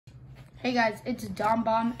Hey guys, it's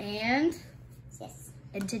Dombomb and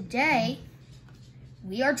today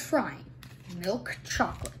we are trying milk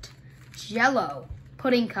chocolate Jell-o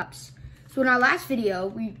pudding cups. So in our last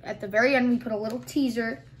video, at the very end we put a little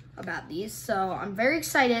teaser about these. So I'm very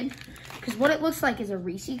excited because what it looks like is a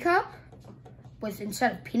Reese cup with,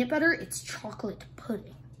 instead of peanut butter, it's chocolate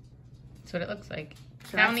pudding. That's what it looks like.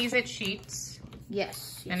 So found these at Sheets.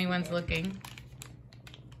 Yes. If anyone's looking.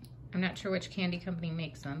 I'm not sure which candy company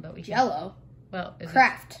makes them, but we Jell-o. Well, is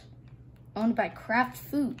Kraft. Owned by Kraft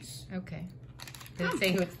Foods. Okay. Does it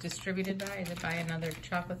say who it's distributed by? Is it by another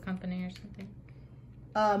chocolate company or something?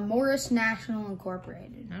 Morris National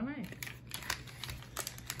Incorporated. All right.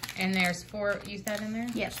 And there's 4, you said in there?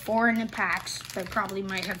 Yes, 4 in the packs. They probably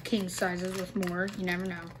might have king sizes with more. You never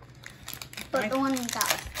know. But the one we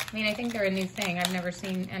got. I mean, I think they're a new thing. I've never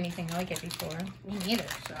seen anything like it before. Me neither,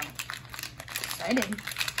 so excited.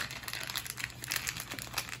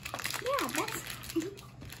 Yeah, that's...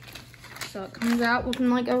 So it comes out looking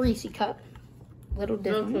like a Reese cup. A little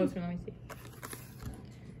different. Real close, let me see.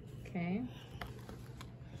 Okay.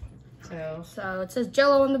 So it says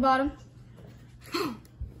Jell-o on the bottom.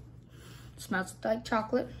 Smells like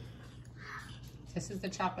chocolate. This is the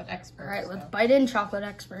chocolate expert. All right, let's bite in, chocolate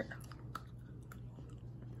expert.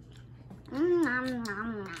 Nom, nom,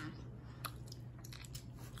 nom.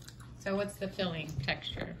 So what's the filling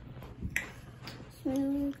texture?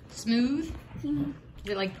 Smooth. Smooth? Mm-hmm.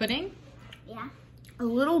 Is it like pudding? Yeah. A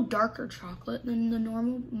little darker chocolate than the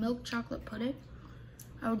normal milk chocolate pudding,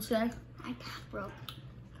 I would say. My top broke.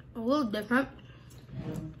 A little different.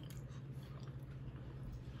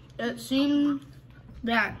 It seemed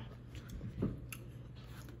that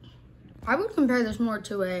I would compare this more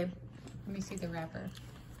to a Let me see the wrapper.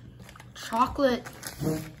 chocolate,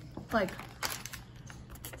 like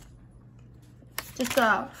just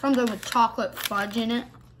something with chocolate fudge in it.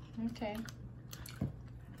 Okay.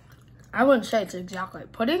 I wouldn't say it's exactly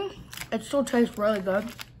pudding. It still tastes really good.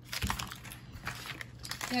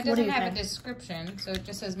 Yeah, it doesn't have a description, so it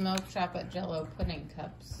just says milk chocolate Jell-o pudding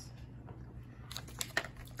cups.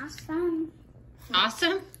 Awesome.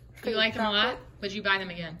 Awesome? You like them a lot? Would you buy them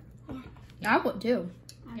again? I would too.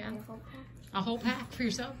 Yeah. A whole pack for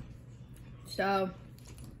yourself? So,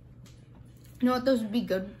 you know what those would be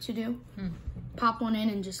good to do? Pop one in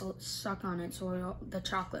and just suck on it so the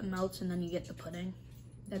chocolate melts and then you get the pudding.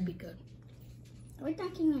 That'd be good. We're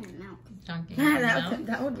dunking in milk. Dunking Yeah, in that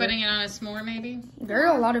milk. would Putting it on a s'more, maybe? There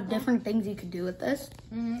are a lot of different things you could do with this.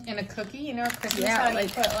 And a cookie, you know, a Christmas Yeah, how you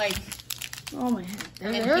like- put like Oh man,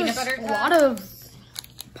 And there's peanut butter a lot of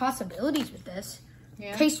possibilities with this.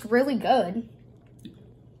 Yeah. Tastes really good.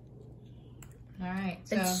 All right.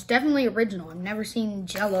 So It's definitely original. I've never seen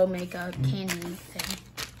Jell-o make a candy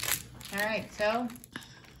thing. all right. So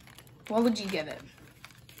What would you give it?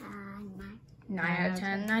 9 9 out of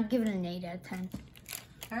 10. I'd give it an 8 out of 10.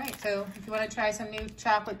 all right. So if you want to try some new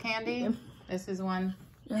chocolate candy, this is one.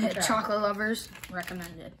 Chocolate lovers,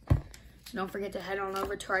 recommended. So don't forget to head on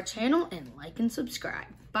over to our channel and like and subscribe.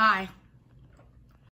 Bye.